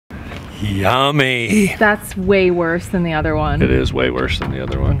Yummy. That's way worse than the other one. It is way worse than the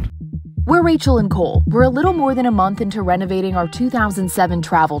other one. We're Rachel and Cole. We're a little more than a month into renovating our 2007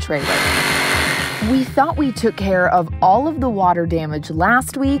 travel trailer. We thought we took care of all of the water damage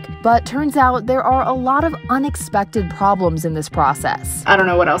last week, but turns out there are a lot of unexpected problems in this process. I don't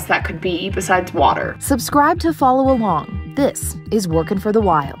know what else that could be besides water. Subscribe to follow along. This is Working for the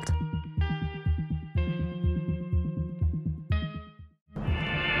Wild.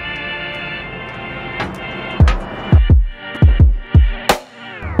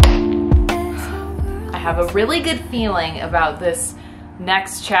 I have a really good feeling about this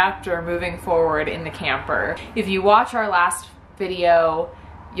next chapter moving forward in the camper. If you watch our last video,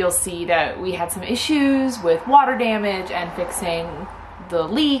 you'll see that we had some issues with water damage and fixing the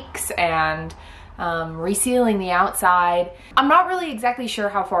leaks and resealing the outside. I'm not really exactly sure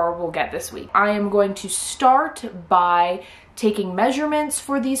how far we'll get this week. I am going to start by taking measurements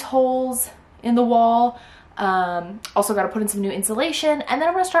for these holes in the wall. Also got to put in some new insulation, and then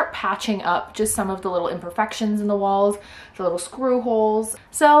I'm going to start patching up just some of the little imperfections in the walls, the little screw holes.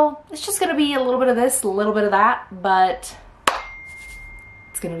 So it's just going to be a little bit of this, a little bit of that, but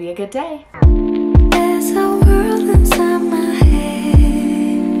it's going to be a good day. There's a world inside my head.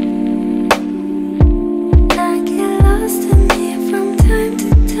 I get lost in it from time to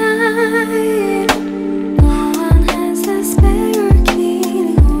time. No one has a spare key,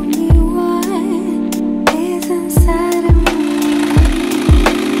 the only one is inside of me.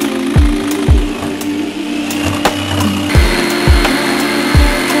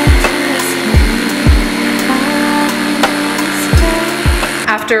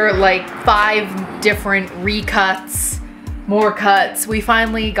 After like 5 different recuts, more cuts, we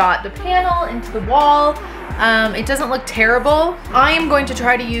finally got the panel into the wall. It doesn't look terrible. I am going to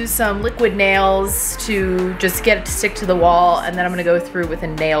try to use some liquid nails to just get it to stick to the wall, and then I'm gonna go through with a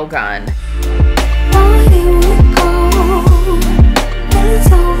nail gun.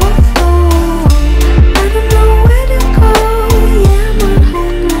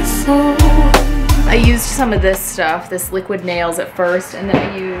 I used some of this stuff, this liquid nails at first, and then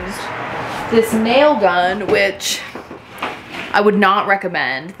I used this nail gun, which I would not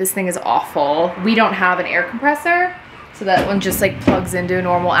recommend. This thing is awful. We don't have an air compressor, so that one just like plugs into a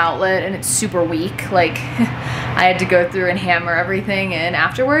normal outlet, and it's super weak. Like I had to go through and hammer everything in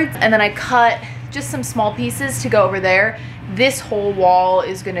afterwards. And then I cut just some small pieces to go over there. This whole wall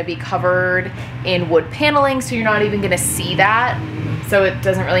is gonna be covered in wood paneling, so you're not even gonna see that. So it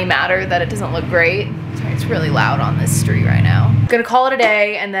doesn't really matter that it doesn't look great. Sorry, it's really loud on this street right now. I'm gonna call it a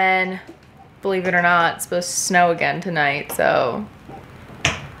day, and then, believe it or not, it's supposed to snow again tonight, so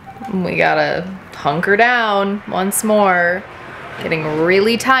we gotta hunker down once more. Getting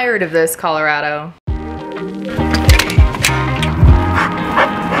really tired of this, Colorado.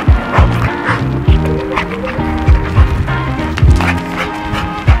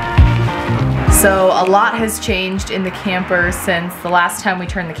 So a lot has changed in the camper since the last time we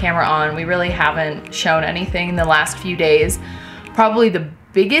turned the camera on. We really haven't shown anything in the last few days. Probably the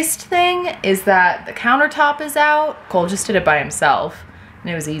biggest thing is that the countertop is out. Cole just did it by himself,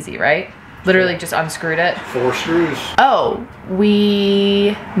 and it was easy, right? Literally just unscrewed it. 4 screws. Oh,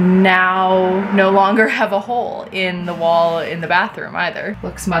 we now no longer have a hole in the wall in the bathroom either.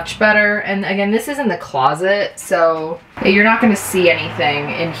 Looks much better. And again, this is in the closet, so you're not gonna see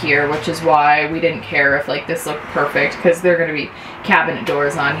anything in here, which is why we didn't care if like this looked perfect, because there are gonna be cabinet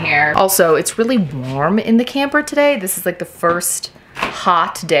doors on here. Also, it's really warm in the camper today. This is like the first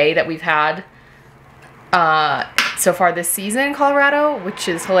hot day that we've had so far this season in Colorado, which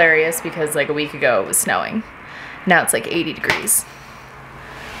is hilarious because like a week ago it was snowing. Now it's like 80 degrees.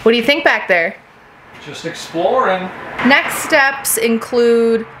 What do you think back there? Just exploring. Next steps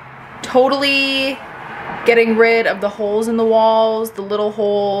include totally getting rid of the holes in the walls, the little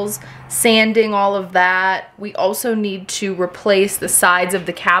holes, sanding all of that. We also need to replace the sides of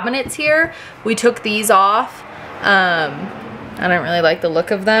the cabinets here. We took these off. I don't really like the look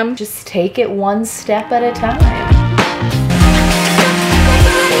of them. Just take it one step at a time.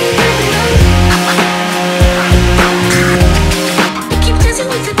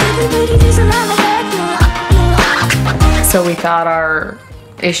 So we thought our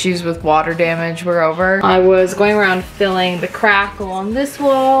issues with water damage were over. I was going around filling the crack along this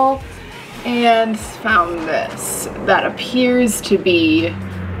wall and found this that appears to be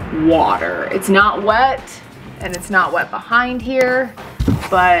water. It's not wet, and it's not wet behind here,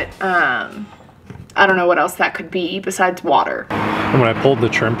 but I don't know what else that could be besides water. And when I pulled the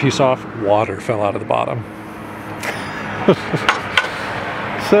trim piece off, water fell out of the bottom.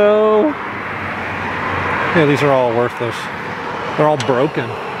 So, yeah, these are all worthless. They're all broken.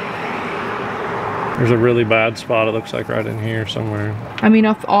 There's a really bad spot, it looks like right in here somewhere. I mean,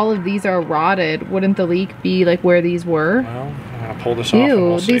 if all of these are rotted, wouldn't the leak be like where these were? Well, I'm gonna pull this off and Ew,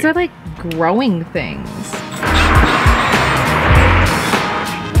 we'll see. these are like growing things.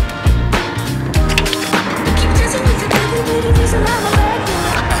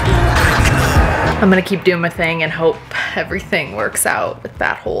 I'm gonna keep doing my thing and hope everything works out with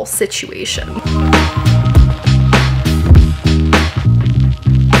that whole situation.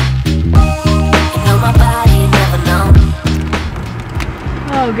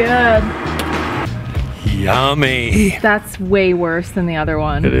 Oh, good. Yummy. That's way worse than the other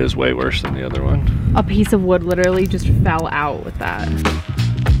one. It is way worse than the other one. A piece of wood literally just fell out with that.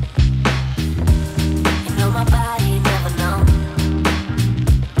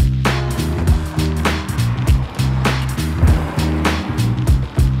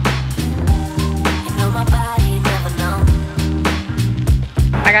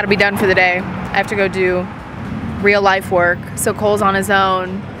 I gotta be done for the day. I have to go do real life work. So Cole's on his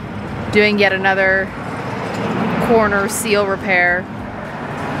own doing yet another corner seal repair.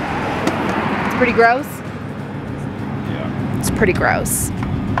 It's pretty gross. Yeah. It's pretty gross.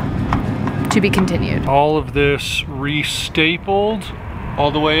 To be continued. All of this re-stapled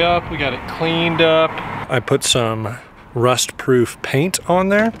all the way up. We got it cleaned up. I put some rust-proof paint on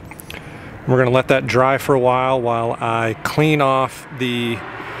there. We're gonna let that dry for a while I clean off the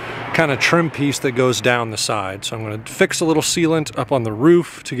kind of trim piece that goes down the side. So I'm gonna fix a little sealant up on the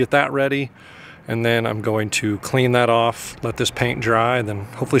roof to get that ready. And then I'm going to clean that off, let this paint dry, and then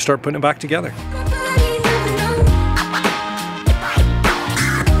hopefully start putting it back together.